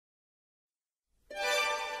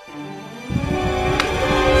Hey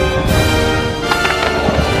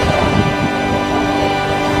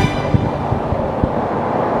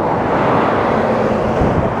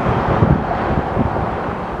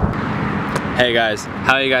guys,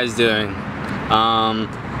 how you guys doing?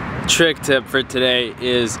 Trick tip for today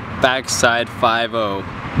is backside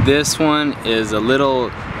 5-0. This one is a little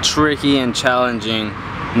tricky and challenging,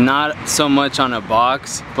 not so much on a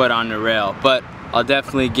box but on the rail, but I'll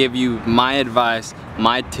definitely give you my advice,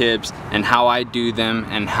 my tips, and how I do them,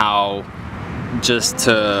 and how just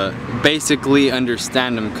to basically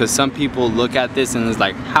understand them, because some people look at this and it's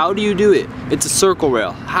like, how do you do it? It's a circle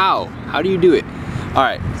rail. How do you do it?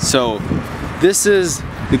 Alright, so this is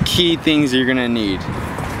the key things you're gonna need.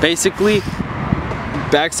 Basically,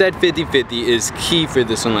 backside 50-50 is key for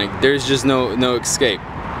this one. Like, there's just no escape.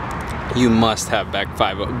 You must have back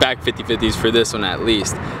 50-50s for this one at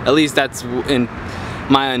least. At least that's in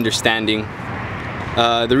my understanding.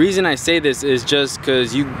 The reason I say this is just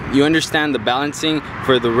because you understand the balancing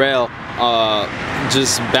for the rail,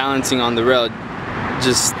 just balancing on the rail,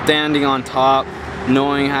 just standing on top,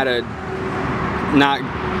 knowing how to not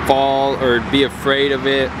fall or be afraid of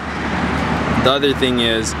it. The other thing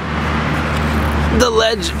is the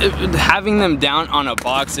ledge, having them down on a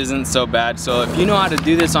box isn't so bad. So if you know how to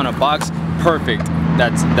do this on a box, perfect.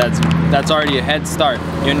 That's already a head start.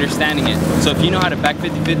 You're understanding it. So if you know how to back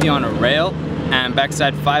 50-50 on a rail and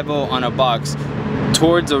backside 5-0 on a box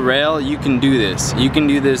towards a rail, you can do this. You can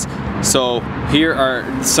do this. So here are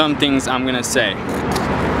some things I'm gonna say.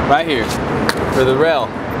 Right here, for the rail,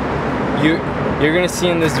 you're gonna see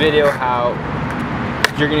in this video how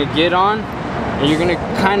you're gonna get on and you're gonna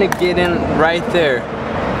kind of get in right there.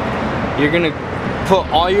 You're gonna put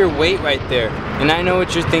all your weight right there. And I know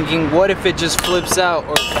what you're thinking, what if it just flips out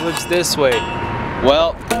or flips this way?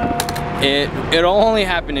 Well, it'll only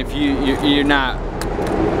happen if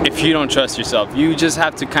if you don't trust yourself. You just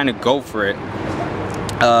have to kind of go for it.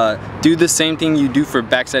 Do the same thing you do for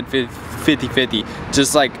backside 50-50.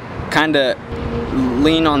 Just like kind of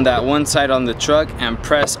lean on that one side on the truck and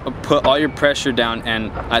put all your pressure down,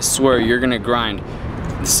 and I swear you're gonna grind.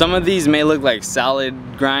 Some of these may look like salad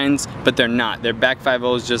grinds, but they're not. Their back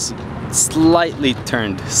 5-0s just slightly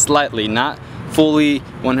turned, slightly, not fully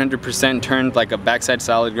 100% turned like a backside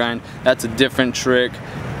salad grind. That's a different trick,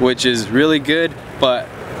 which is really good, but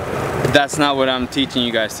that's not what I'm teaching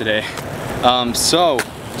you guys today. So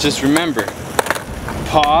just remember,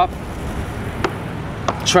 pop,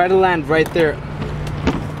 try to land right there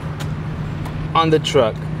on the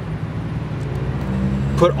truck,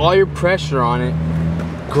 put all your pressure on it,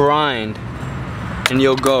 grind, and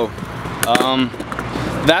you'll go.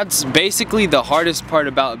 That's basically the hardest part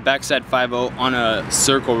about backside 5-0 on a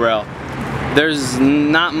circle rail. There's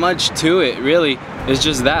not much to it really. It's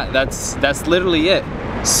just that's literally it.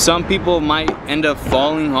 Some people might end up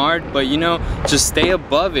falling hard, but you know, just stay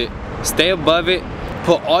above it. Stay above it.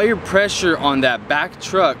 Put all your pressure on that back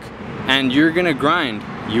truck, and you're gonna grind.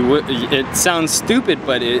 It sounds stupid,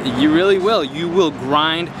 but you really will. You will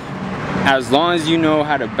grind as long as you know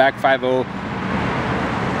how to back 5-0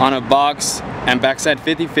 on a box and backside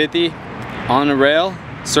 50-50 on a rail,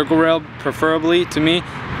 circle rail preferably to me.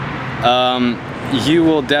 You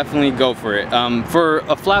will definitely go for it. For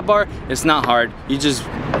a flat bar, it's not hard. You just,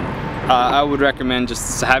 I would recommend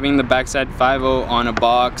just having the backside 5-0 on a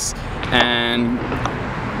box, and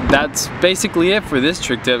that's basically it for this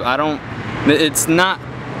trick tip. It's not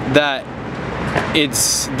that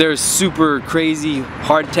there's super crazy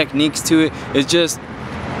hard techniques to it. It's just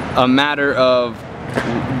a matter of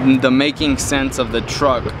the making sense of the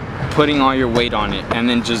truck, putting all your weight on it, and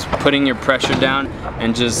then just putting your pressure down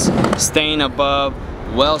and just staying above,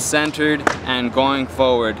 well centered, and going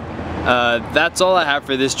forward. That's all I have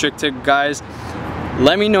for this trick tip, guys.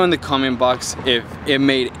 Let me know in the comment box if it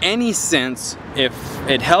made any sense, if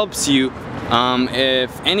it helps you.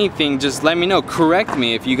 If anything, just let me know. Correct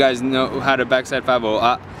me if you guys know how to backside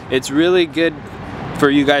 5-0. It's really good for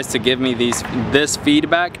you guys to give me this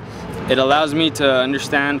feedback. It allows me to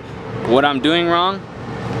understand what I'm doing wrong.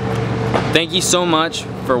 Thank you so much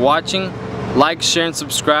for watching. Like, share, and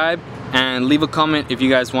subscribe, and leave a comment if you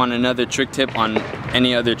guys want another trick tip on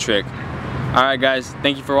any other trick. Alright guys,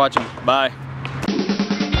 thank you for watching. Bye.